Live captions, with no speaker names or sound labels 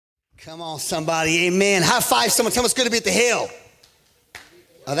Come on, somebody. Amen. High five someone. Tell them it's good to be at the hill.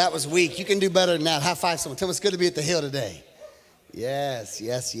 Oh, that was weak. You can do better than that. High five someone. Tell them it's good to be at the hill today. Yes,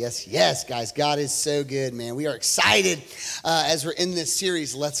 guys. God is so good, man. We are excited as we're in this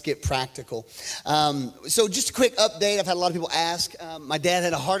series, Let's Get Practical. So just a quick update. I've had a lot of people ask. My dad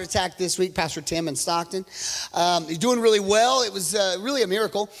had a heart attack this week, Pastor Tim in Stockton. He's doing really well. It was really a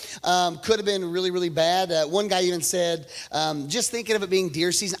miracle. Could have been really, really bad. One guy even said, just thinking of it being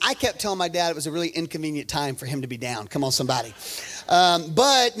deer season, I kept telling my dad it was a really inconvenient time for him to be down. Come on, somebody.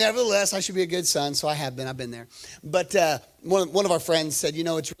 But nevertheless, I should be a good son, so I've been there. But one of our friends said,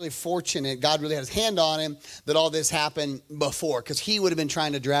 it's really fortunate, God really had his hand on him, that all this happened before, because he would have been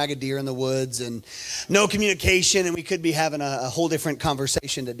trying to drag a deer in the woods and no communication, and we could be having a whole different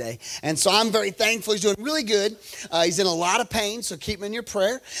conversation today. And so I'm very thankful. He's doing really good. He's in a lot of pain, so keep him in your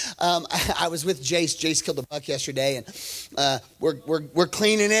prayer. I was with Jace. Jace killed a buck yesterday, and we're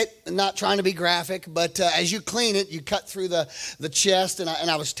cleaning it, not trying to be graphic, but as you clean it, you cut through the chest, and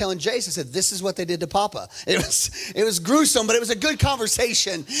I was telling Jace, I said, this is what they did to Papa. It was gruesome, but it was a good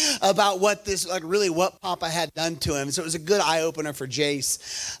conversation about what Papa had done to him. So it was a good eye-opener for Jace.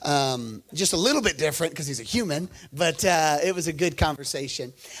 Just a little bit different because he's a human, but it was a good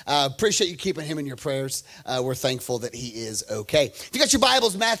conversation. Appreciate you keeping him in your prayers. We're thankful that he is okay. If you got your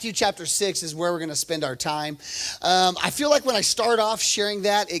Bibles, Matthew chapter 6 is where we're going to spend our time. I feel like when I start off sharing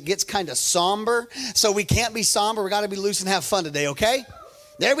that, it gets kind of somber. So we can't be somber. We got to be loose and have fun today, okay?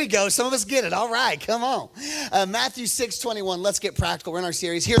 There we go. Some of us get it. All right, come on. Matthew 6:21. Let's get practical. We're in our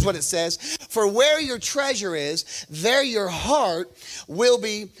series. Here's what it says. For where your treasure is, there your heart will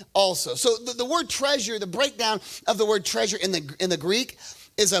be also. So the word treasure, the breakdown of the word treasure in the Greek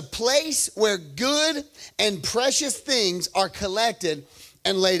is a place where good and precious things are collected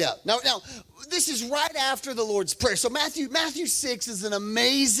and laid up. Now, this is right after the Lord's Prayer. So Matthew 6 is an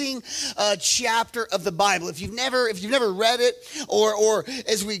amazing chapter of the Bible. If you've never read it, or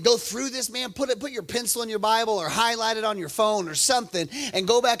as we go through this, man, put your pencil in your Bible or highlight it on your phone or something and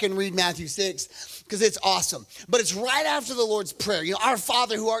go back and read Matthew 6 because it's awesome. But it's right after the Lord's Prayer. Our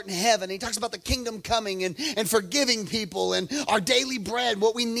Father who art in heaven. He talks about the kingdom coming and forgiving people and our daily bread,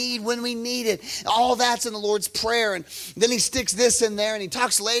 what we need when we need it. All that's in the Lord's Prayer. And then he sticks this in there and he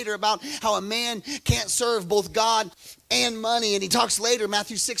talks later about how a man can't serve both God and money. And he talks later,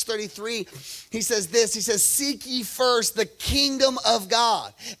 Matthew 6:33, he says this, he says, seek ye first the kingdom of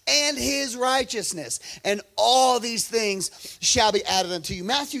God and his righteousness, and all these things shall be added unto you.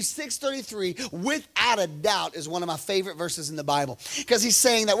 Matthew 6:33, without a doubt, is one of my favorite verses in the Bible, because he's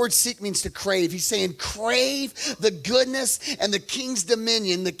saying, that word seek means to crave. He's saying, crave the goodness and the king's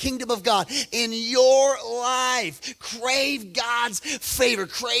dominion, the kingdom of God in your life. Crave God's favor,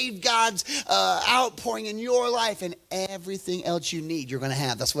 crave God's outpouring in your life, and everything else you need, you're going to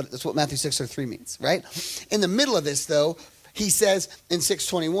have. That's what Matthew 6:3 means, right? In the middle of this, though, he says in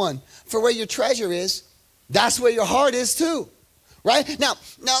 6:21, for where your treasure is, that's where your heart is too, right? Now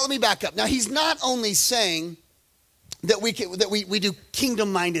let me back up. Now, he's not only saying that we do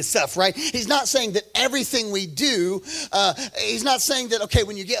kingdom-minded stuff, right? He's not saying that everything we do, he's not saying that, okay,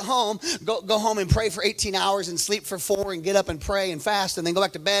 when you get home, go home and pray for 18 hours and sleep for 4 and get up and pray and fast and then go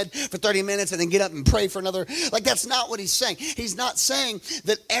back to bed for 30 minutes and then get up and pray for another. Like, that's not what he's saying. He's not saying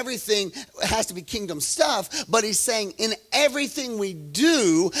that everything has to be kingdom stuff, but he's saying in everything we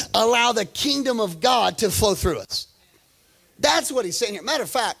do, allow the kingdom of God to flow through us. That's what he's saying here. Matter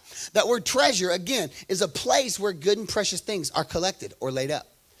of fact, that word treasure, again, is a place where good and precious things are collected or laid up.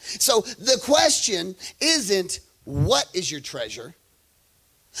 So the question isn't, what is your treasure?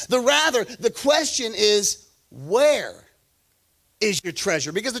 Rather, the question is, where is your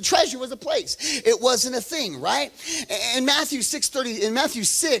treasure? Because the treasure was a place. It wasn't a thing, right? In Matthew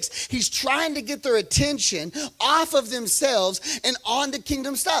 6, he's trying to get their attention off of themselves and on to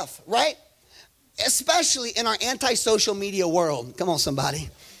kingdom stuff, right? Especially in our anti-social media world. Come on, somebody.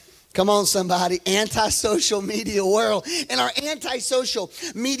 Anti-social media world. In our anti-social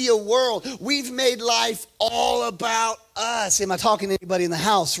media world, we've made life all about us. Am I talking to anybody in the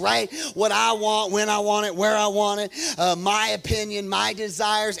house, right? What I want, when I want it, where I want it, my opinion, my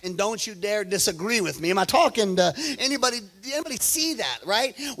desires, and don't you dare disagree with me. Am I talking to anybody? Anybody see that,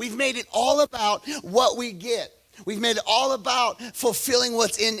 right? We've made it all about what we get. We've made it all about fulfilling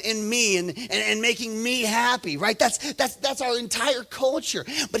what's in me and making me happy, right? That's our entire culture.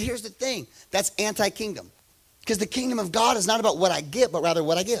 But here's the thing. That's anti-kingdom. Because the kingdom of God is not about what I get, but rather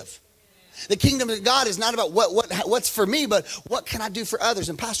what I give. The kingdom of God is not about what's for me, but what can I do for others?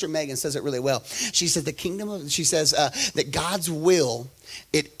 And Pastor Megan says it really well. She says that God's will,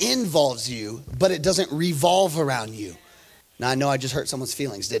 it involves you, but it doesn't revolve around you. Now, I know I just hurt someone's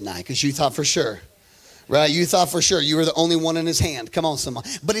feelings, didn't I? Because you thought for sure. Right? You thought for sure you were the only one in his hand. Come on, somebody.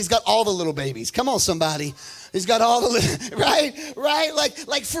 But he's got all the little babies. Come on, somebody. He's got all the little, right?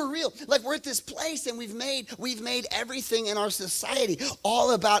 Like for real. Like we're at this place and we've made everything in our society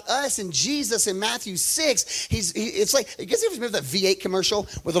all about us. And Jesus in Matthew 6, it's like, you guys ever remember that V8 commercial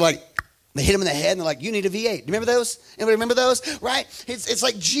where they're like, they hit him in the head and they're like, you need a V8. Do you remember those? Anybody remember those? Right? It's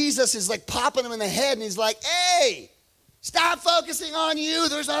like Jesus is like popping him in the head and he's like, hey, stop focusing on you.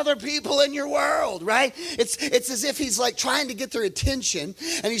 There's other people in your world, right? It's as if he's like trying to get their attention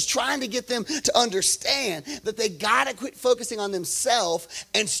and he's trying to get them to understand that they got to quit focusing on themselves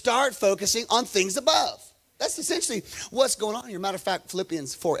and start focusing on things above. That's essentially what's going on here. Matter of fact,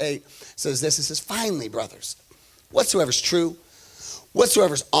 Philippians 4:8 says this. It says, finally, brothers, whatsoever's true,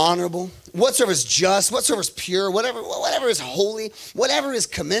 whatsoever's honorable, whatsoever's just, whatsoever's pure, whatever is holy, whatever is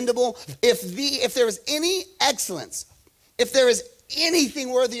commendable, if there is any excellence, if there is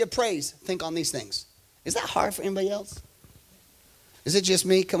anything worthy of praise, think on these things. Is that hard for anybody else? Is it just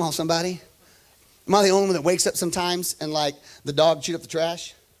me? Come on, somebody. Am I the only one that wakes up sometimes and like the dog chewed up the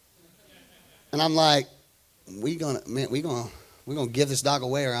trash? And I'm like, we're gonna give this dog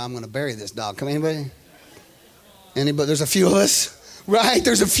away or I'm gonna bury this dog. Come on, anybody? Anybody? There's a few of us. Right?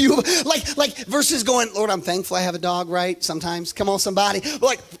 There's a few, like verses going, Lord, I'm thankful I have a dog, right? Sometimes. Come on, somebody.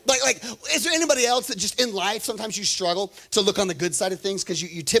 Like, is there anybody else that just in life, sometimes you struggle to look on the good side of things because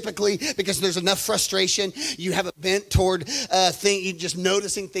you typically, because there's enough frustration, you have a bent toward you just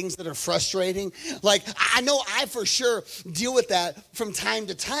noticing things that are frustrating. Like, I know I for sure deal with that from time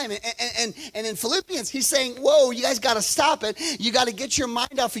to time. And in Philippians, he's saying, whoa, you guys got to stop it. You got to get your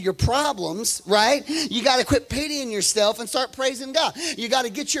mind off of your problems, right? You got to quit pitying yourself and start praising God. You got to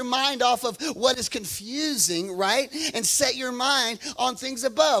get your mind off of what is confusing, right? And set your mind on things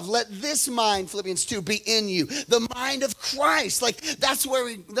above. Let this mind, Philippians 2, be in you. The mind of Christ. Like that's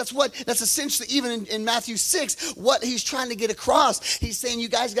essentially even in Matthew 6, what he's trying to get across. He's saying you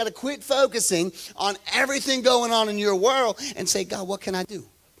guys got to quit focusing on everything going on in your world and say, God, what can I do?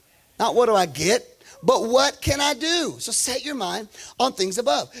 Not what do I get, but what can I do? So set your mind on things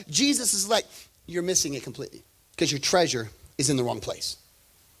above. Jesus is like, you're missing it completely because your treasure is in the wrong place.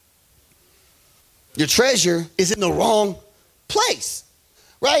 Your treasure is in the wrong place,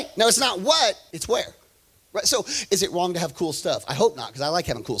 right? Now, it's not what, it's where. Right? So is it wrong to have cool stuff? I hope not, because I like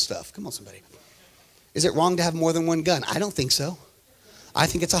having cool stuff. Come on, somebody. Is it wrong to have more than one gun? I don't think so. I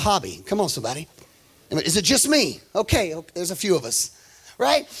think it's a hobby. Come on, somebody. Is it just me? Okay, there's a few of us.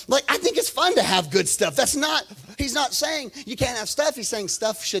 Right? Like, I think it's fun to have good stuff. He's not saying you can't have stuff. He's saying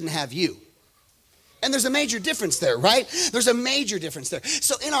stuff shouldn't have you. And there's a major difference there, right? There's a major difference there.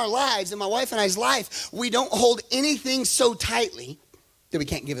 So in our lives, in my wife and I's life, we don't hold anything so tightly that we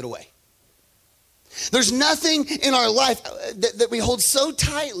can't give it away. There's nothing in our life that we hold so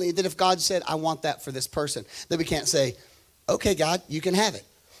tightly that if God said, I want that for this person, that we can't say, okay, God, you can have it.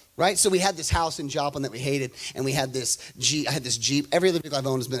 Right? So we had this house in Joplin that we hated, and we had this Jeep. I had this Jeep. Every other vehicle I've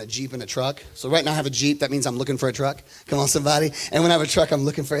owned has been a Jeep and a truck. So right now I have a Jeep. That means I'm looking for a truck. Come on, somebody. And when I have a truck, I'm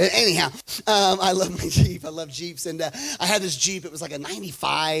looking for it. Anyhow, I love my Jeep. I love Jeeps. And I had this Jeep. It was like a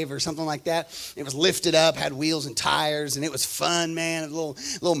 95 or something like that. It was lifted up, had wheels and tires, and it was fun, man. A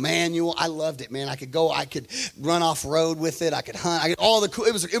little manual. I loved it, man. I could run off road with it. I could hunt. I could all the cool.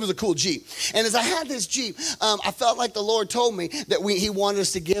 It was a cool Jeep. And as I had this Jeep, I felt like the Lord told me that he wanted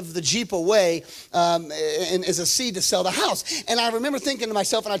us to give the Jeep away and as a seed to sell the house. And I remember thinking to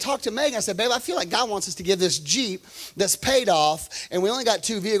myself, and I talked to Megan, I said, babe, I feel like God wants us to give this Jeep that's paid off, and we only got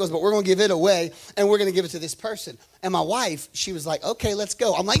 2 vehicles, but we're going to give it away, and we're going to give it to this person. And my wife, she was like, okay, let's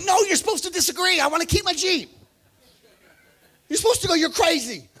go. I'm like, no, you're supposed to disagree. I want to keep my Jeep. You're supposed to go, you're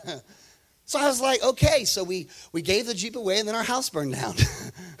crazy. So I was like, okay. So we gave the Jeep away, and then our house burned down.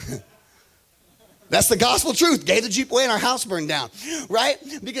 That's the gospel truth. Gave the Jeep away and our house burned down, right?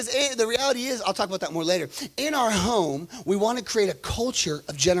 Because the reality is, I'll talk about that more later. In our home, we want to create a culture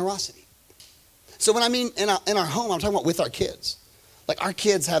of generosity. So when I mean in our home, I'm talking about with our kids. Like our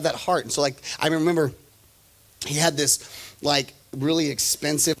kids have that heart. And so like, I remember he had this like really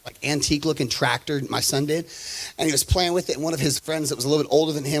expensive, like antique looking tractor, my son did. And he was playing with it. And one of his friends that was a little bit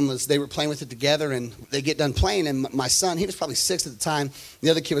older than him they were playing with it together, and they get done playing. And my son, he was probably 6 at the time. The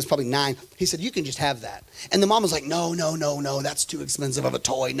other kid was probably 9. He said, you can just have that. And the mom was like, no, that's too expensive of a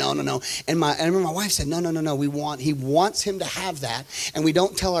toy. No. And I remember my wife said, no. He wants him to have that. And we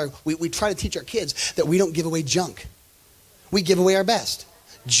don't we try to teach our kids that we don't give away junk. We give away our best.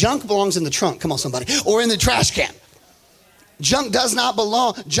 Junk belongs in the trunk. Come on, somebody. Or in the trash can. Junk does not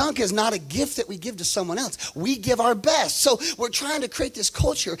belong. Junk is not a gift that we give to someone else. We give our best. So we're trying to create this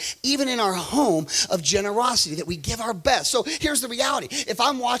culture, even in our home, of generosity, that we give our best. So here's the reality. If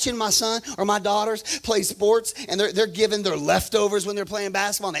I'm watching my son or my daughters play sports and they're giving their leftovers when they're playing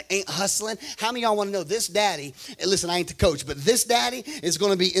basketball and they ain't hustling, how many of y'all want to know this daddy, and listen, I ain't the coach, but this daddy is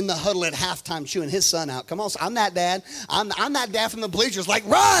going to be in the huddle at halftime chewing his son out. Come on, so I'm that dad. I'm that dad from the bleachers, like,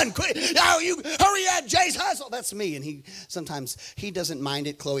 run, quick, oh, you hurry up, Jay's hustle. That's me, and sometimes he doesn't mind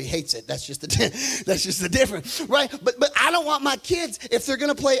it. Chloe hates it. That's just the difference, right? But I don't want my kids, if they're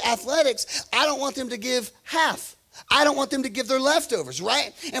going to play athletics, I don't want them to give half. I don't want them to give their leftovers,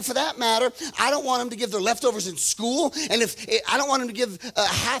 right? And for that matter, I don't want them to give their leftovers in school. And I don't want them to give a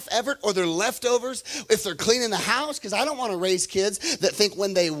half effort or their leftovers if they're cleaning the house, because I don't want to raise kids that think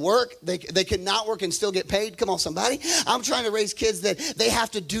when they work, they can not work and still get paid. Come on, somebody. I'm trying to raise kids that they have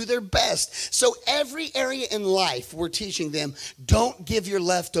to do their best. So every area in life, we're teaching them, don't give your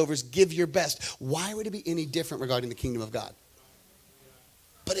leftovers, give your best. Why would it be any different regarding the kingdom of God?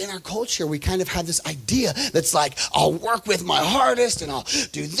 But in our culture, we kind of have this idea that's like, I'll work with my hardest and I'll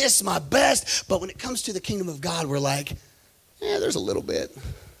do this my best. But when it comes to the kingdom of God, we're like, there's a little bit.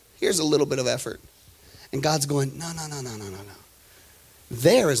 Here's a little bit of effort. And God's going, no.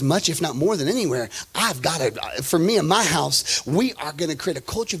 There, as much, if not more than anywhere, I've got to, for me and my house, we are going to create a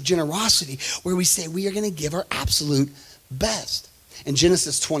culture of generosity where we say we are going to give our absolute best. In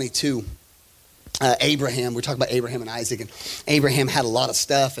Genesis 22, Abraham, we're talking about Abraham and Isaac, and Abraham had a lot of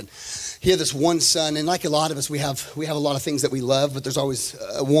stuff, and he had this one son, and like a lot of us, we have a lot of things that we love, but there's always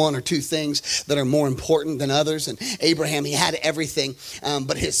one or two things that are more important than others. And Abraham, he had everything,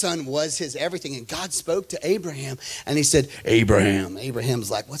 but his son was his everything. And God spoke to Abraham, and he said,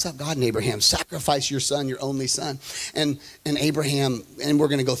 Abraham's like, what's up, God? And Abraham, sacrifice your son, your only son. And Abraham, and we're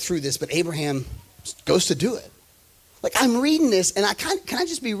going to go through this, but Abraham goes to do it. Like, I'm reading this, and can I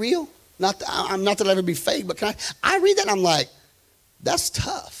just be real? Not that I'll ever be fake, but I read that and I'm like, that's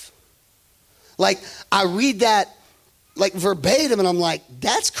tough. Like, I read that like verbatim and I'm like,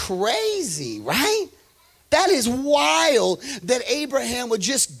 that's crazy, right? That is wild that Abraham would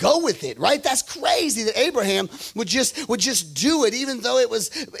just go with it, right? That's crazy that Abraham would just do it, even though it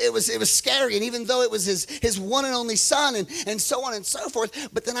was scary, and even though it was his one and only son, and so on and so forth.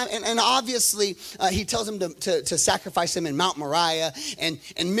 But then obviously he tells him to sacrifice him in Mount Moriah, and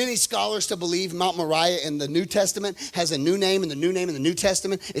many scholars to believe Mount Moriah in the New Testament has a new name, and the new name in the New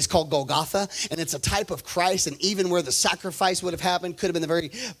Testament is called Golgotha, and it's a type of Christ. And even where the sacrifice would have happened could have been the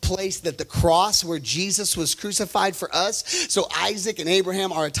very place that the cross where Jesus was crucified for us. So Isaac and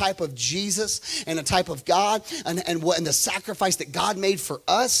Abraham are a type of Jesus and a type of God, and the sacrifice that God made for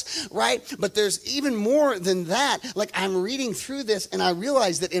us, right? But there's even more than that. Like, I'm reading through this and I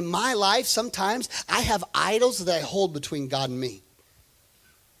realize that in my life sometimes I have idols that I hold between God and me.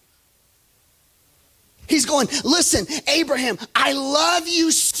 He's going, listen, Abraham, I love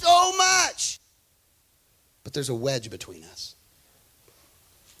you so much, but there's a wedge between us.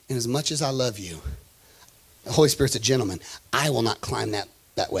 And as much as I love you, the Holy Spirit's a gentleman. I will not climb that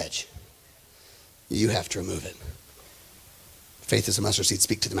wedge. You have to remove it. Faith is a mustard seed.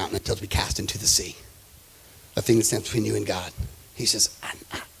 Speak to the mountain until it be cast into the sea. A thing that stands between you and God. He says,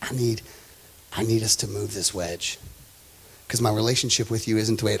 I need us to move this wedge, because my relationship with you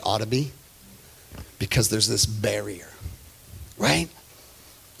isn't the way it ought to be, because there's this barrier, right?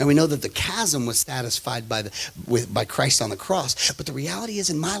 And we know that the chasm was satisfied by Christ on the cross. But the reality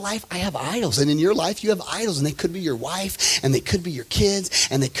is, in my life, I have idols. And in your life, you have idols. And they could be your wife, and they could be your kids,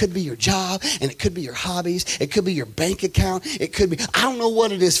 and they could be your job, and it could be your hobbies. It could be your bank account. It could be, I don't know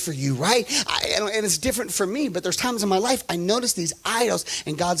what it is for you, right? And it's different for me. But there's times in my life I notice these idols,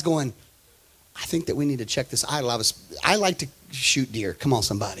 and God's going, I think that we need to check this idol. I like to shoot deer. Come on,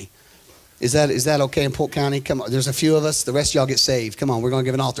 somebody. Is that okay in Polk County? Come on, there's a few of us. The rest of y'all get saved. Come on, we're going to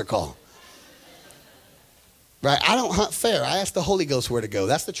give an altar call. Right? I don't hunt fair. I asked the Holy Ghost where to go.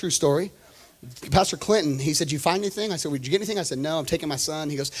 That's the true story. Pastor Clinton, he said, you find anything? I said, did you get anything? I said, no, I'm taking my son.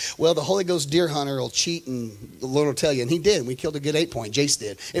 He goes, well, the Holy Ghost deer hunter will cheat and the Lord will tell you. And he did. We killed a good 8-point. Jace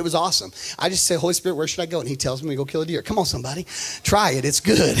did. It was awesome. I just say, Holy Spirit, where should I go? And he tells me we go kill a deer. Come on, somebody. Try it. It's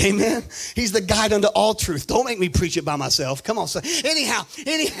good. Amen. He's the guide unto all truth. Don't make me preach it by myself. Come on. So anyhow,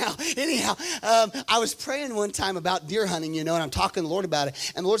 I was praying one time about deer hunting, and I'm talking to the Lord about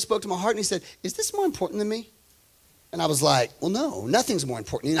it. And the Lord spoke to my heart and he said, is this more important than me? And I was like, well, no, nothing's more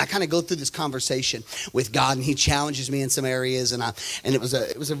important. And I kind of go through this conversation with God, and he challenges me in some areas, and it was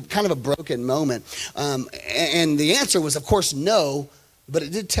a kind of a broken moment. And the answer was, of course, no, but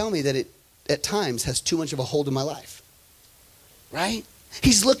it did tell me that it at times has too much of a hold in my life, right?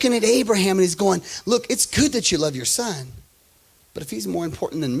 He's looking at Abraham and he's going, look, it's good that you love your son, But if he's more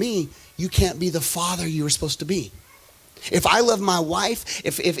important than me, you can't be the father you were supposed to be. If I love my wife,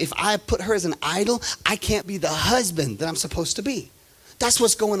 if I put her as an idol, I can't be the husband that I'm supposed to be. That's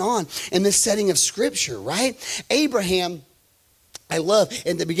what's going on in this setting of Scripture, right? Abraham, I love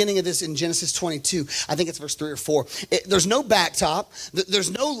in the beginning of this in Genesis 22, I think it's verse 3 or 4. There's no backtop,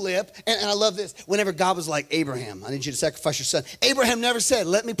 there's no lip, and I love this. Whenever God was like, Abraham, I need you to sacrifice your son. Abraham never said,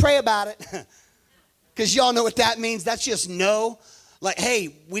 let me pray about it. Because y'all know what that means. That's just no. Like,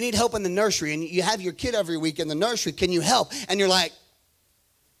 hey, we need help in the nursery, and you have your kid every week in the nursery. Can you help? And you're like,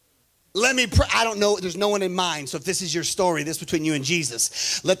 let me pray. I don't know. There's no one in mind. So if this is your story, this is between you and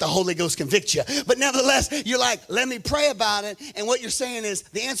Jesus, let the Holy Ghost convict you. But nevertheless, you're like, let me pray about it. And what you're saying is,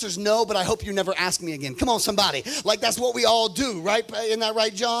 the answer is no, but I hope you never ask me again. Come on, somebody. Like, that's what we all do, right? Isn't that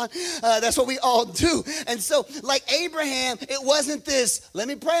right, John? That's what we all do. And so, like Abraham, it wasn't this, let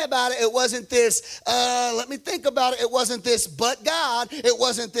me pray about it. It wasn't this, let me think about it. It wasn't this, but God. It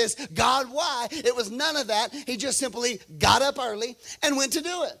wasn't this, God, why? It was none of that. He just simply got up early and went to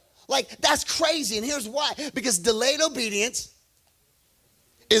do it. Like, that's crazy, and here's why. Because delayed obedience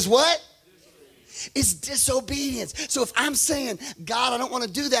is what? Is disobedience. So if I'm saying, God, I don't want to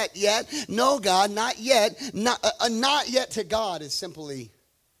do that yet. No, God, not yet. Not yet to God is simply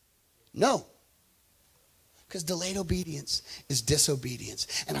no. Because delayed obedience is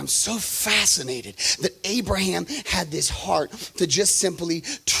disobedience. And I'm so fascinated that Abraham had this heart to just simply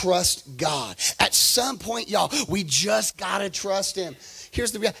trust God. At some point, y'all, we just got to trust him.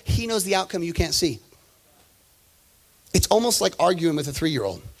 Here's the reality. He knows the outcome you can't see. It's almost like arguing with a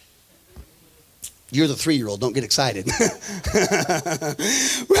 3-year-old. You're the 3-year-old. Don't get excited.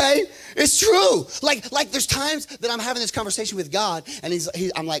 Right? It's true. Like there's times that I'm having this conversation with God, and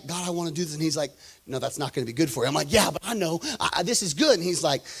I'm like, God, I want to do this. And he's like, no, that's not going to be good for you. I'm like, yeah, but I know this is good. And he's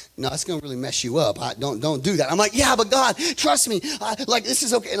like, no, that's going to really mess you up. Don't do that. I'm like, yeah, but God, trust me. Like, this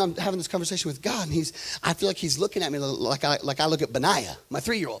is okay. And I'm having this conversation with God, and I feel like he's looking at me like I look at Benaiah, my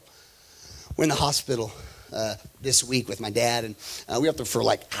 3-year-old. We're in the hospital this week with my dad, and we were up there for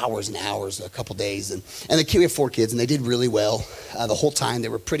like hours and hours, a couple days, and we have 4 kids, and they did really well the whole time. They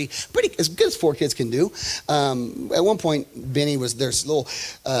were pretty as good as 4 kids can do. At one point, Benny there's little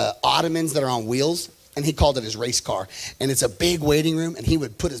ottomans that are on wheels, and he called it his race car, and it's a big waiting room, and he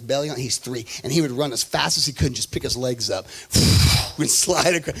would put his belly on. He's 3, and he would run as fast as he could and just pick his legs up and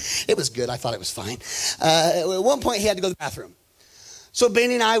slide across. It was good. I thought it was fine. At one point, he had to go to the bathroom. So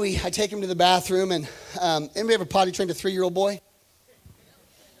Benny and I take him to the bathroom, and anybody ever potty trained a 3-year-old boy?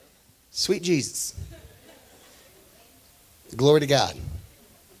 Sweet Jesus. Glory to God.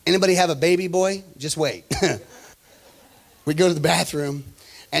 Anybody have a baby boy? Just wait. We go to the bathroom,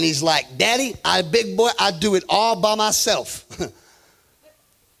 and he's like, Daddy, I'm a big boy. I do it all by myself.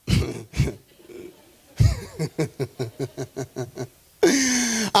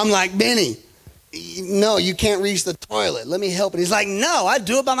 I'm like, Benny, no, you can't reach the toilet. Let me help. And he's like, no, I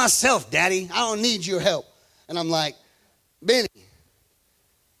do it by myself, Daddy. I don't need your help. And I'm like, Benny,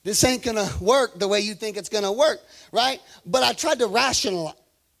 this ain't going to work the way you think it's going to work, right? But I tried to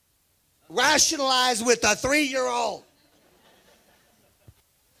rationalize with a 3-year-old.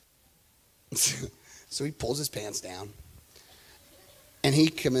 So he pulls his pants down, and he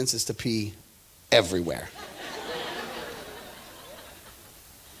commences to pee everywhere.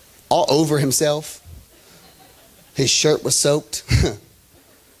 All over himself. His shirt was soaked.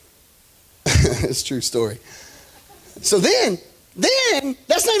 It's a true story. So then,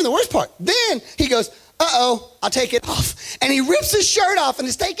 that's not even the worst part. Then he goes, uh-oh, I'll take it off. And he rips his shirt off and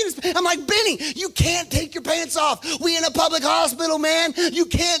is taking his, I'm like, Benny, you can't take your pants off. We in a public hospital, man. You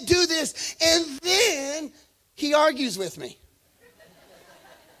can't do this. And then he argues with me.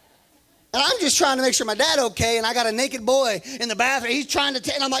 And I'm just trying to make sure my dad okay, and I got a naked boy in the bathroom. He's trying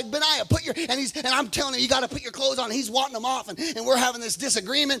to, and I'm like, Benaiah, and I'm telling him, you got to put your clothes on. He's wanting them off, and we're having this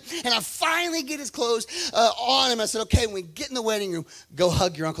disagreement. And I finally get his clothes on him. I said, okay, when we get in the waiting room, go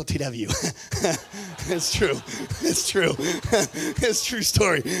hug your Uncle TW. It's true. It's true. It's a true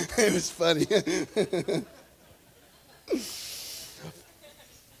story. It was funny.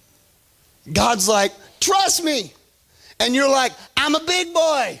 God's like, trust me. And you're like, I'm a big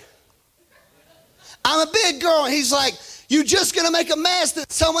boy. I'm a big girl. And he's like, you just going to make a mess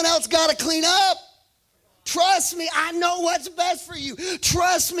that someone else got to clean up? Trust me, I know what's best for you.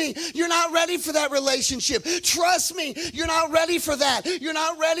 Trust me, you're not ready for that relationship. Trust me, you're not ready for that. You're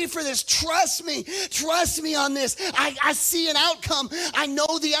not ready for this. Trust me on this. I see an outcome. I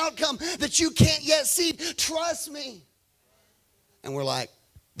know the outcome that you can't yet see. Trust me. And we're like,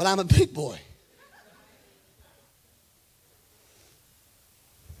 but I'm a big boy.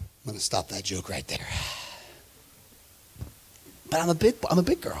 I'm going to stop that joke right there. but I'm a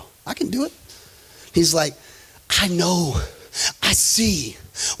big girl. I can do it. He's like, I know, I see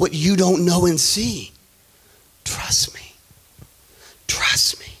what you don't know and see. Trust me.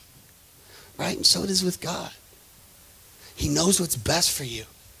 Trust me. Right? And so it is with God. He knows what's best for you.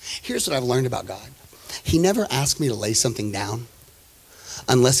 Here's what I've learned about God. He never asks me to lay something down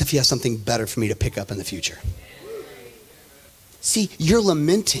unless if he has something better for me to pick up in the future. See, you're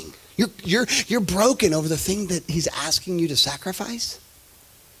lamenting. You're broken over the thing that he's asking you to sacrifice.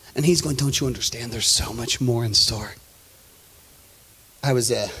 And he's going, don't you understand? There's so much more in store. I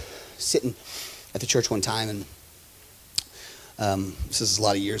was sitting at the church one time, and this is a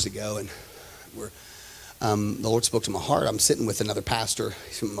lot of years ago, and the Lord spoke to my heart. I'm sitting with another pastor.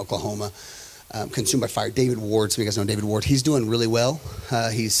 He's from Oklahoma, consumed by fire. David Ward. Some of you guys know David Ward. He's doing really well.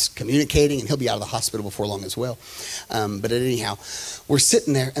 He's communicating, and he'll be out of the hospital before long as well. But anyhow, we're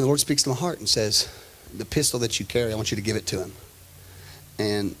sitting there, and the Lord speaks to my heart and says, the pistol that you carry, I want you to give it to him.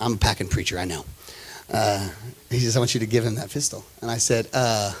 And I'm a packing preacher, I know. He says, I want you to give him that pistol. And I said,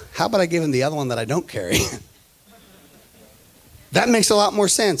 how about I give him the other one that I don't carry? That makes a lot more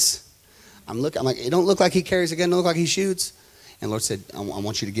sense. I'm like, it don't look like he carries a gun, don't look like he shoots. And the Lord said, I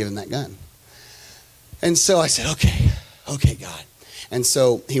want you to give him that gun. And so I said, okay, God. And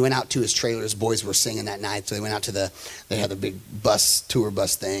so he went out to his trailer. His boys were singing that night. So they went out to they had the big tour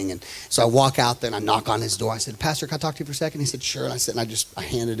bus thing. And so I walk out there and I knock on his door. I said, Pastor, can I talk to you for a second? He said, sure. And I said, I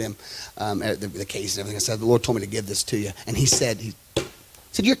handed him the case and everything. I said, the Lord told me to give this to you. And he said,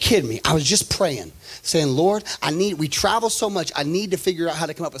 you're kidding me. I was just praying, saying, Lord, we travel so much. I need to figure out how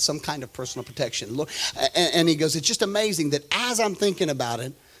to come up with some kind of personal protection. Lord, and he goes, it's just amazing that as I'm thinking about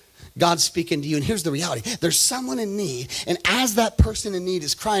it, God's speaking to you. And here's the reality. There's someone in need. And as that person in need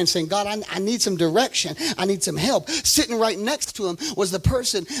is crying, saying, God, I need some direction. I need some help. Sitting right next to him was the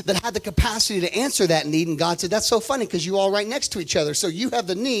person that had the capacity to answer that need. And God said, that's so funny because you all right next to each other. So you have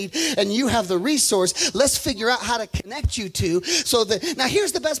the need and you have the resource. Let's figure out how to connect you two. Now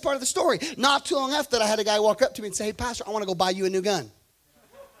here's the best part of the story. Not too long after that, I had a guy walk up to me and say, hey, Pastor, I want to go buy you a new gun.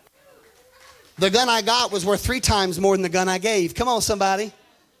 The gun I got was worth 3 times more than the gun I gave. Come on, somebody.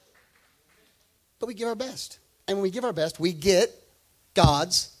 But we give our best. And when we give our best, we get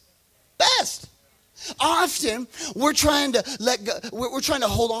God's best. Often, we're trying to we're trying to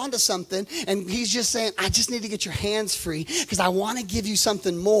hold on to something, and he's just saying, I just need to get your hands free because I want to give you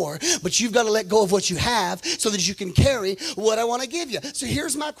something more, but you've got to let go of what you have so that you can carry what I want to give you. So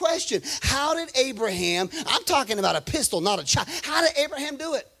here's my question. How did Abraham, I'm talking about a pistol, not a child. How did Abraham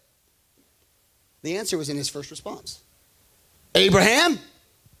do it? The answer was in his first response. Abraham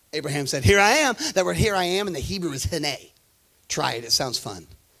said, here I am. That word here I am in the Hebrew is hene. Try it. It sounds fun.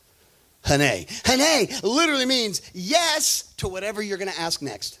 Hene. Hene literally means yes to whatever you're going to ask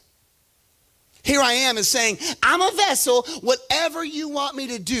next. Here I am is saying, I'm a vessel. Whatever you want me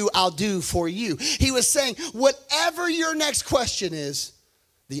to do, I'll do for you. He was saying, whatever your next question is,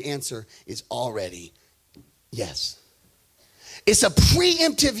 the answer is already yes. It's a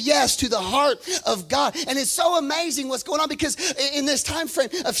preemptive yes to the heart of God. And it's so amazing what's going on because in this time frame,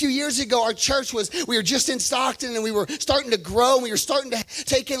 a few years ago, our church we were just in Stockton and we were starting to grow and we were starting to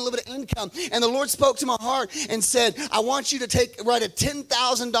take in a little bit of income. And the Lord spoke to my heart and said, I want you to write a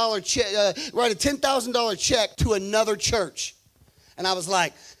 $10,000 check to another church. And I was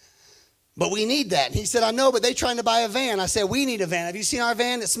like, but we need that. And he said, I know, but they're trying to buy a van. I said, we need a van. Have you seen our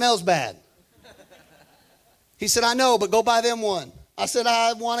van? It smells bad. He said, I know, but go buy them one. I said,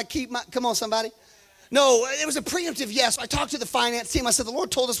 I want to keep come on, somebody. No, it was a preemptive yes. I talked to the finance team. I said, the Lord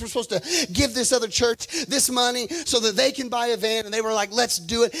told us we're supposed to give this other church this money so that they can buy a van. And they were like, let's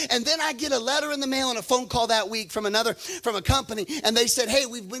do it. And then I get a letter in the mail and a phone call that week from a company. And they said, hey,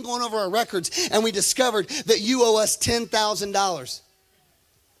 we've been going over our records and we discovered that you owe us $10,000.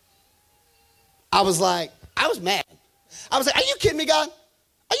 I was mad. I was like, are you kidding me, God?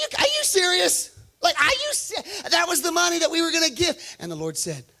 Are you serious? Like, that was the money that we were going to give. And the Lord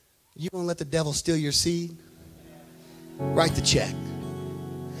said, you won't let the devil steal your seed? Write the check.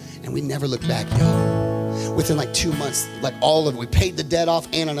 And we never looked back, y'all. Within like 2 months, like all of it, we paid the debt off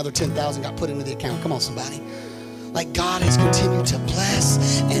and another $10,000 got put into the account. Come on, somebody. Like God has continued to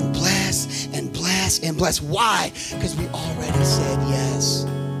bless and bless and bless and bless. Why? Because we already said yes.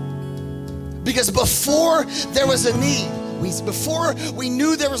 Because before there was a need, before we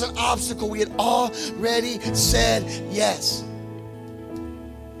knew there was an obstacle, we had already said yes.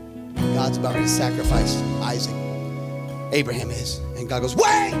 God's about to sacrifice Isaac. Abraham is. And God goes,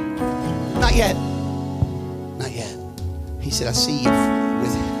 wait! Not yet. Not yet. He said, I see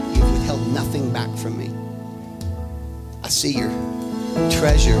you've withheld nothing back from me. I see your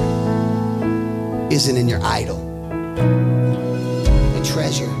treasure isn't in your idol. My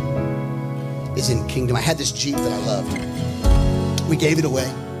treasure is in kingdom. I had this Jeep that I loved. We gave it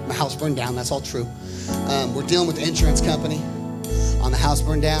away. My house burned down. That's all true. We're dealing with the insurance company on the house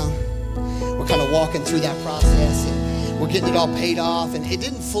burned down. We're kind of walking through that process, and we're getting it all paid off. And it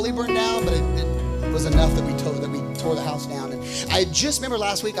didn't fully burn down, but it was enough that we tore the house down. And I just remember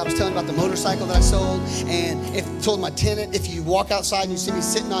last week I was telling about the motorcycle that I sold, and told my tenant, if you walk outside and you see me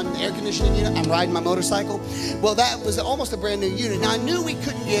sitting on the air conditioning unit, I'm riding my motorcycle. Well, that was almost a brand new unit. Now I knew we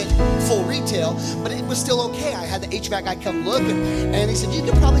couldn't get full retail, but it was still okay. I had the HVAC guy come look, and he said, you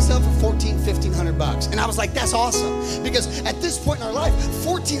could probably sell it for $1,500. And I was like, that's awesome, because at this point in our life,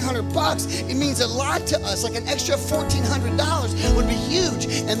 $1,400, it means a lot to us. Like an extra $1,400 would be huge.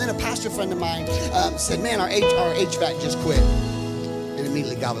 And then a pastor friend of mine said, man, our HVAC just quit. And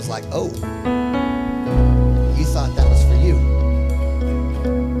immediately God was like, oh, you thought that was for you.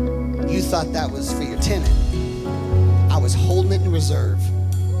 You thought that was for your tenant. I was holding it in reserve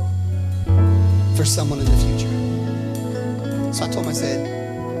for someone in the future. So I told him, I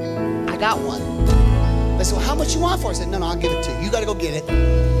said, I got one. They said, well, how much you want for it? I said, no, I'll give it to you. You got to go get it.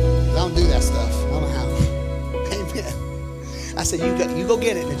 I don't do that stuff. I don't know how. Amen. I said, you go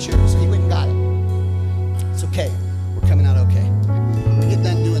get it and it's yours. So he went and got it. It's okay. We're coming out okay. We get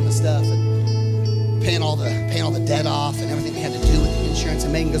done doing the stuff and paying all the debt off and everything we had to do with the insurance.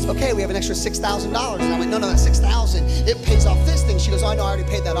 And Megan goes, okay, we have an extra $6,000. And I went, no, that $6,000, it pays off this thing. She goes, oh, I know, I already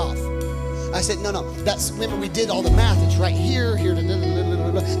paid that off. I said, no, remember we did all the math. It's right here.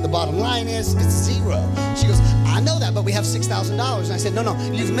 The bottom line is it's zero. She goes, I know that, but we have $6,000. And I said, no,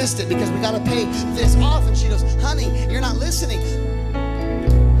 you've missed it because we got to pay this off. And she goes, honey, you're not listening.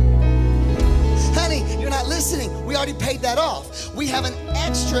 Honey, you're not listening. We already paid that off. We have an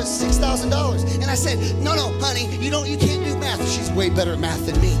extra $6,000. And I said, no, honey, you can't do math. She's way better at math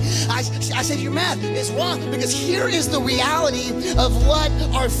than me. I said, your math is wrong, because here is the reality of what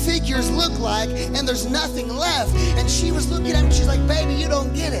our figures look like, and there's nothing left. And she was looking at me, she's like, baby, you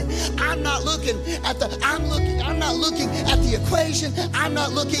don't get it. I'm not looking at the equation. I'm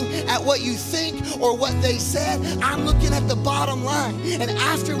not looking at what you think or what they said. I'm looking at the bottom line. And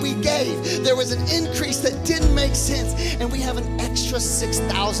after we gave, there was an increase that didn't make sense, and we have an extra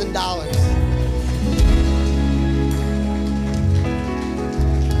 $6,000.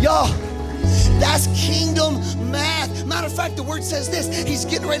 Y'all, that's kingdom math. Matter of fact, the word says this. He's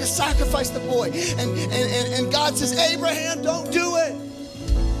getting ready to sacrifice the boy. And God says, Abraham, don't do it.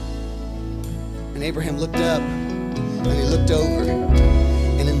 And Abraham looked up, and he looked over,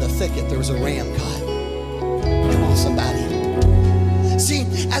 and in the thicket there was a ram caught. Come on, somebody. See,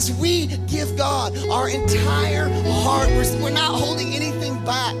 as we give God our entire heart, we're not holding anything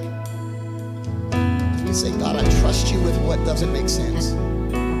back. We say, God, I trust you with what doesn't make sense.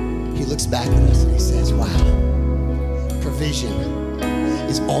 He looks back at us and he says, wow, provision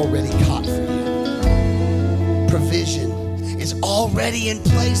is already caught for you. Provision is already in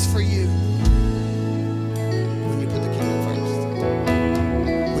place for you. When you put the kingdom first.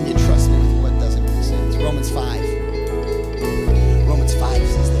 When you trust me with what doesn't make sense. Romans 5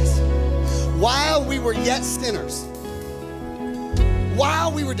 says this. While we were yet sinners,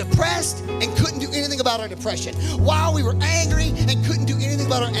 while we were depressed and couldn't do anything about our depression, while we were angry and couldn't do anything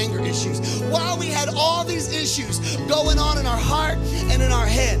about our anger issues, while we had all these issues going on in our heart and in our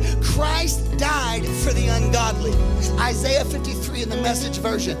head, Christ died for the ungodly. Isaiah 53 in the Message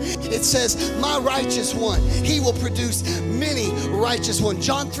version, it says, my righteous one, he will produce many righteous ones.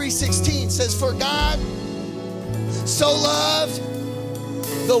 John 3:16 says, for God so loved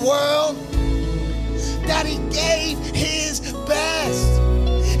the world that he gave his best.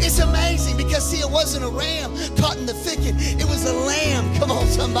 It's amazing because, see, it wasn't a ram caught in the thicket. It was a lamb. Come on,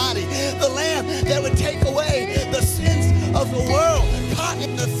 somebody. The lamb that would take away the sins of the world, caught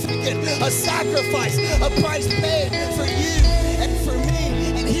in the thicket. A sacrifice, a price paid for you and for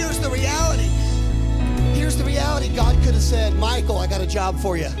me. And here's the reality. Here's the reality. God could have said, Michael, I got a job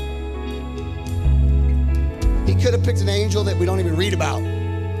for you. He could have picked an angel that we don't even read about.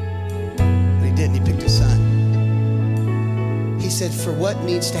 But he didn't. He picked his son. He said, for what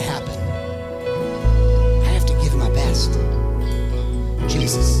needs to happen, I have to give my best.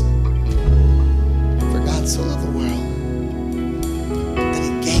 Jesus, for God so loved the world that he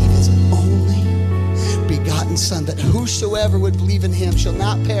gave his only begotten son, that whosoever would believe in him shall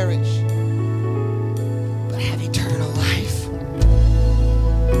not perish, but have eternal life.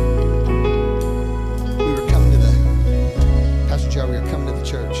 We were coming to Pastor Joe, we were coming to the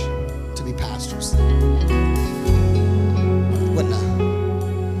church to be pastors.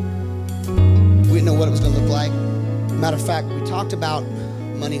 We didn't know what it was going to look like. Matter of fact, we talked about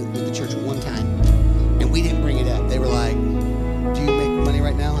money with the church one time, and we didn't bring it up. They were like, do you make money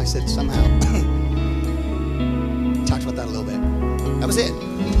right now? I said, somehow. Talked about that a little bit. That was it.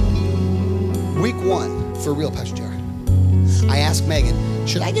 Week 1, for real, Pastor Jar. I asked Megan,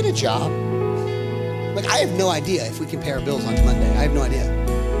 should I get a job? Like, I have no idea if we can pay our bills on Monday. I have no idea.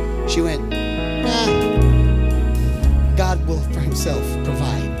 She went, nah. God will for himself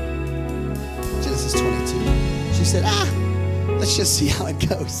provide. Genesis 22. She said, let's just see how it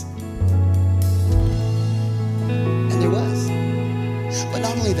goes. And there was. But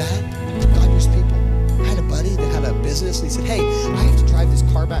not only that, God used people. I had a buddy that had a business, and he said, hey, I have to drive this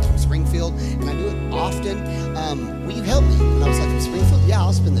car back from Springfield, and I do it often. Will you help me? And I was like, in Springfield? Yeah,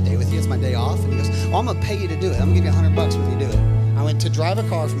 I'll spend the day with you. It's my day off. And he goes, well, I'm going to pay you to do it. I'm going to give you $100 when you do it. I went to drive a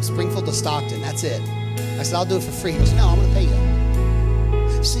car from Springfield to Stockton. That's it. I said, I'll do it for free. He goes, no, I'm going to pay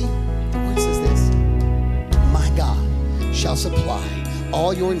you. See, the word says this. My God shall supply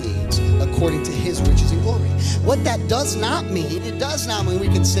all your needs according to his riches and glory. What that does not mean, it does not mean we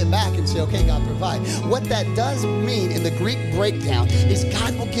can sit back and say, okay, God, provide. What that does mean in the Greek breakdown is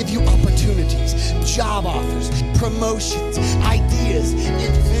God will give you opportunities, job offers, promotions, ideas,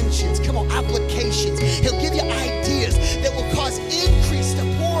 inventions, come on, applications. He'll give you ideas that will cause increase to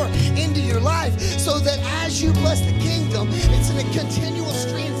pour into your life so that as you bless the kingdom, it's in a continual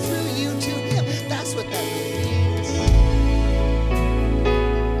stream through you to him. That's what that means.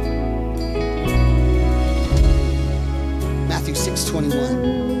 Matthew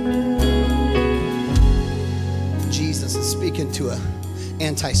 6:21. Jesus is speaking to an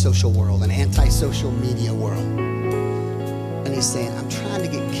antisocial world, an antisocial media world. And he's saying, I'm trying to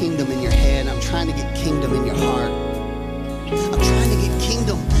get kingdom in your head. I'm trying to get kingdom in your heart. I'm trying to get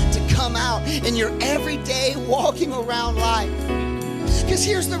kingdom to come out in your everyday walking around life. Because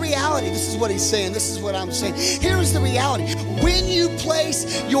here's the reality. This is what he's saying. This is what I'm saying. Here's the reality. When you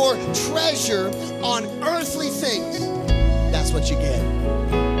place your treasure on earthly things, that's what you get.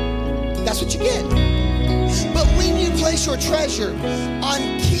 That's what you get. But when you place your treasure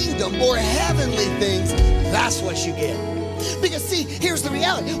on kingdom or heavenly things, that's what you get. Because see, here's the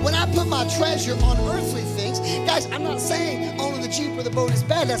reality. When I put my treasure on earthly things, guys, I'm not saying owning the Jeep or the boat is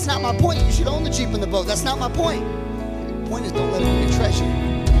bad. That's not my point. You should own the Jeep and the boat. That's not my point. The point is, don't let it be your treasure.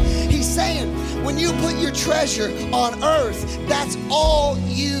 He's saying, when you put your treasure on earth, that's all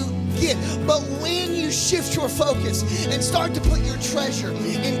you get. But when you shift your focus and start to put your treasure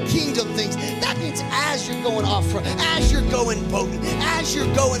in kingdom things, that means as you're going off-road, as you're going boating, as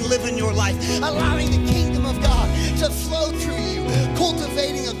you're going living your life, allowing the kingdom of God to flow through you,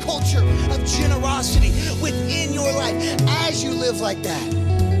 cultivating a culture of generosity within your life. As you live like that,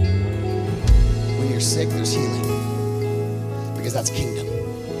 when you're sick, there's healing, because that's kingdom.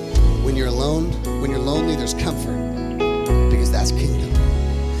 When you're alone, when you're lonely, there's comfort, because that's kingdom.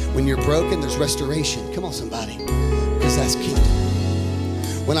 When you're broken, there's restoration. Come on, somebody, because that's kingdom.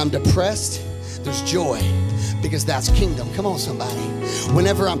 When I'm depressed, there's joy, because that's kingdom. Come on, somebody. When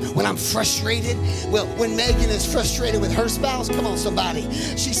I'm frustrated, well, when Megan is frustrated with her spouse, come on, somebody.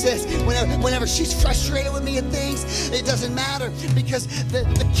 She says, whenever she's frustrated with me at things, it doesn't matter, because the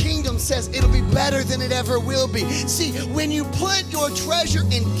kingdom says it'll be better than it ever will be. See, when you put your treasure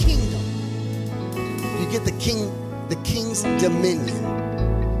in kingdom, you get the king's dominion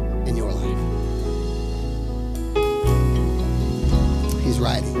in your life. He's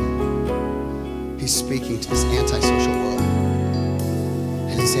writing. He's speaking to this antisocial world.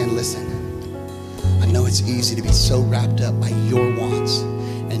 And he's saying, listen, I know it's easy to be so wrapped up by your wants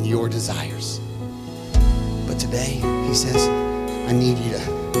and your desires. But today, he says, I need you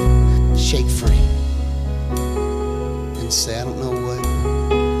to shake free and say, I don't know what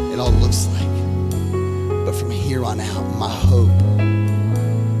it all looks like, but from here on out, my hope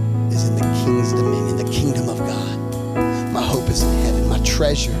is in the king's dominion, the kingdom of God. My hope is in heaven. My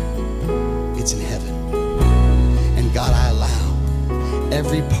treasure, it's in heaven. And God, I allow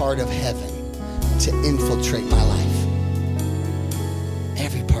every part of heaven to infiltrate my life.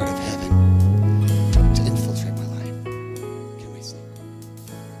 Every part of heaven to infiltrate my life. Can we sing?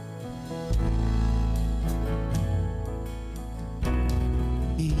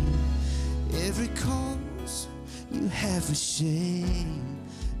 Every cause you have a shame,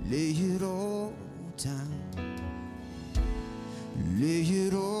 lay it all down. Lay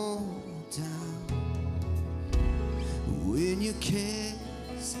it all down. When your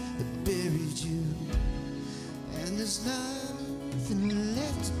cares have buried you and there's nothing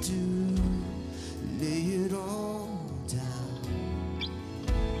left to do, lay it all down.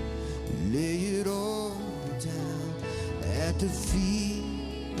 Lay it all down at the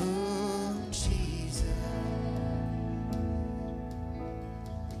feet of Jesus.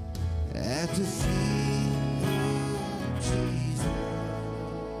 At the feet of Jesus.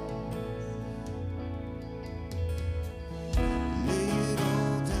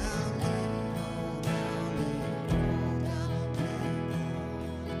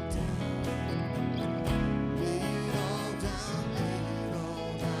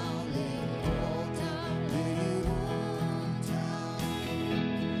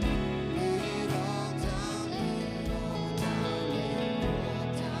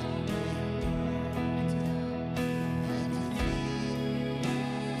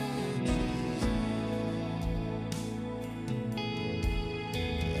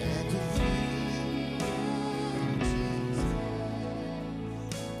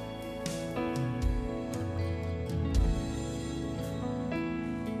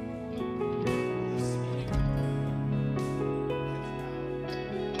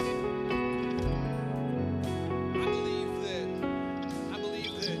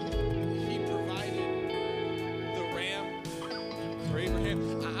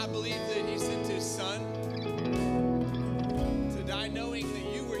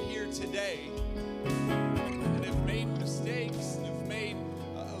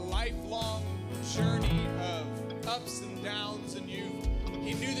 ups and downs, and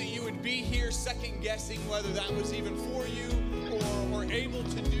He knew that you would be here second guessing whether that was even for you or able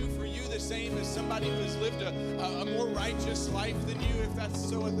to do for you the same as somebody who has lived a more righteous life than you, if that's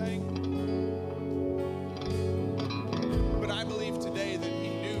so a thing. But I believe today that He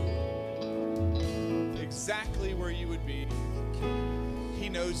knew exactly where you would be. He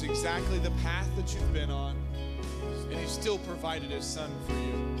knows exactly the path that you've been on, and He still provided His Son for you.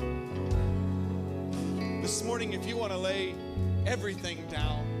 This morning, if you want to lay everything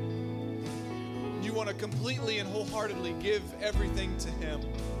down, you want to completely and wholeheartedly give everything to Him,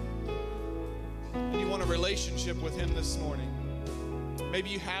 and you want a relationship with Him this morning.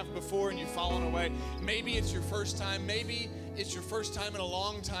 Maybe you have before and you've fallen away. Maybe it's your first time. Maybe it's your first time in a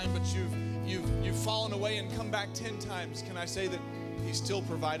long time, but you've fallen away and come back 10 times. Can I say that He still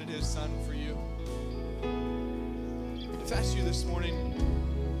provided His Son for you? If that's you this morning,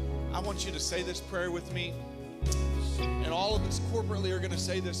 I want you to say this prayer with me. And all of us corporately are going to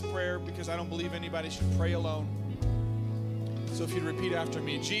say this prayer because I don't believe anybody should pray alone. So if you'd repeat after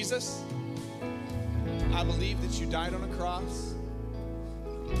me. Jesus, I believe that you died on a cross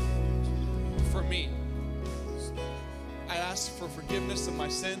for me. I ask for forgiveness of my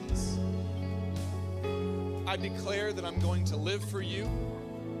sins. I declare that I'm going to live for you.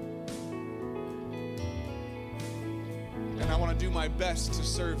 And I want to do my best to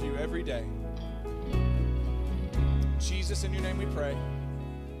serve you every day. Jesus, in your name we pray.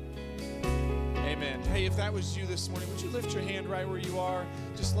 Amen. Hey, if that was you this morning, would you lift your hand right where you are?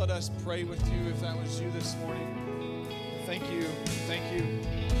 Just let us pray with you if that was you this morning. Thank you. Thank you.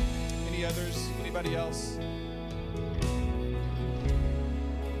 Any others? Anybody else?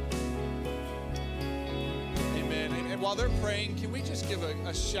 Amen. And while they're praying, can we just give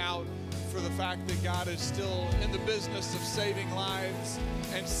a shout for the fact that God is still in the business of saving lives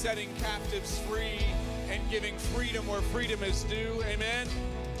and setting captives free and giving freedom where freedom is due. Amen.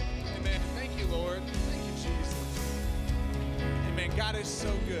 Amen. Thank you, Lord. Thank you, Jesus. Amen. God is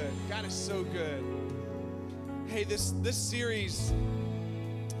so good. God is so good. Hey, this series,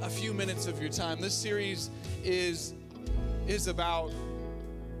 a few minutes of your time. This series is about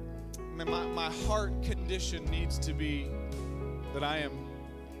my heart condition needs to be that I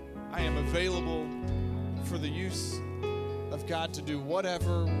am available for the use of God to do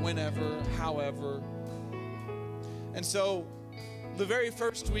whatever, whenever, however. And so the very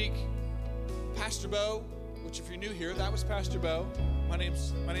first week, Pastor Bo, which if you're new here, that was Pastor Bo. My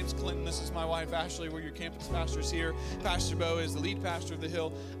name's Clinton. This is my wife, Ashley. We're your campus pastors here. Pastor Bo is the lead pastor of the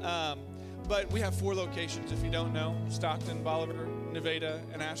Hill. But we have 4 locations, if you don't know: Stockton, Bolivar, Nevada,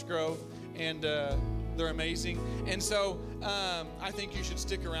 and Ash Grove. And they're amazing. And so I think you should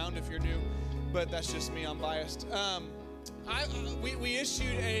stick around if you're new. But that's just me. I'm biased. We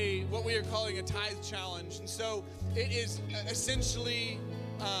issued what we are calling a tithe challenge. And so it is essentially,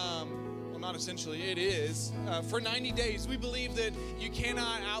 not essentially, it is for 90 days. We believe that you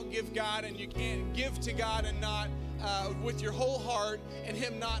cannot outgive God, and you can't give to God and not with your whole heart and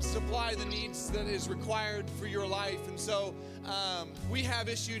Him not supply the needs that is required for your life. And so we have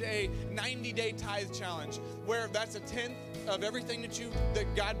issued a 90-day tithe challenge where that's a tenth of everything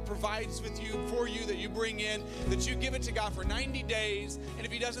that God provides with you, for you, that you bring in, that you give it to God for 90 days. And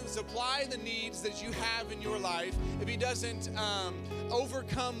if He doesn't supply the needs that you have in your life, if He doesn't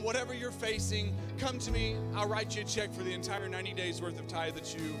overcome whatever you're facing, come to me. I'll write you a check for the entire 90 days worth of tithe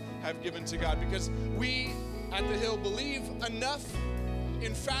that you have given to God. Because we at the Hill believe enough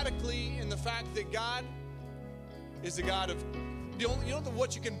emphatically in the fact that God is a God of,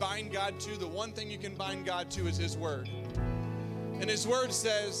 what you can bind God to, the one thing you can bind God to is His Word. And His Word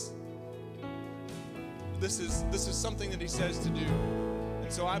says, this is something that He says to do.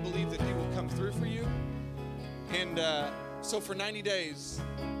 And so I believe that He will come through for you. And so for 90 days,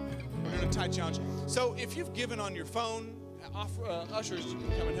 we're doing a tithe challenge. So if you've given on your phone, ushers, you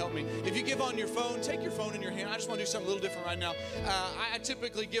can come and help me. If you give on your phone, take your phone in your hand. I just want to do something a little different right now. I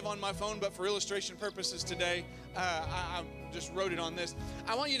typically give on my phone, but for illustration purposes today, I just wrote it on this.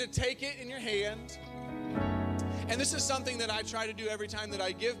 I want you to take it in your hand. And this is something that I try to do every time that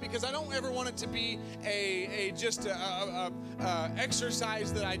I give, because I don't ever want it to be just a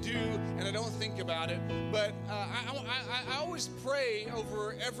exercise that I do and I don't think about it. But I always pray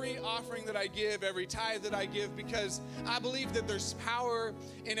over every offering that I give, every tithe that I give, because I believe that there's power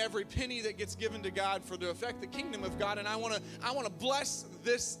in every penny that gets given to God for to affect the kingdom of God. And I want to bless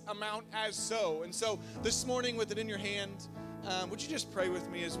this amount as so. And so this morning, with it in your hand, would you just pray with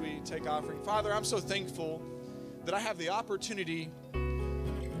me as we take offering? Father, I'm so thankful that I have the opportunity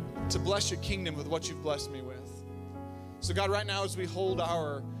to bless your kingdom with what you've blessed me with. So God, right now as we hold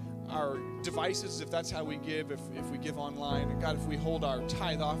our our devices, if that's how we give, if we give online, and God, if we hold our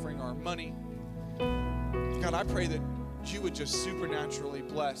tithe offering, our money, God, I pray that you would just supernaturally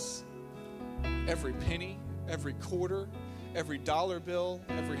bless every penny, every quarter, every dollar bill,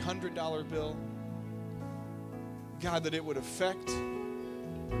 every $100 bill. God, that it would affect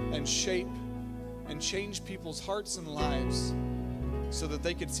and shape and change people's hearts and lives so that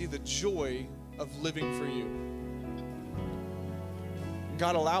they could see the joy of living for you.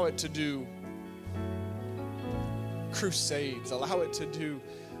 God, allow it to do crusades, allow it to do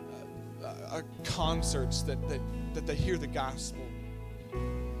concerts that they hear the gospel.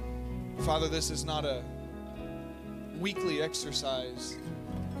 Father, this is not a weekly exercise.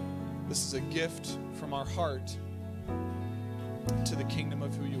 This is a gift from our heart to the kingdom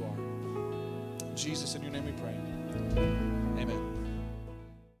of who you are. Jesus, in your name we pray. Amen.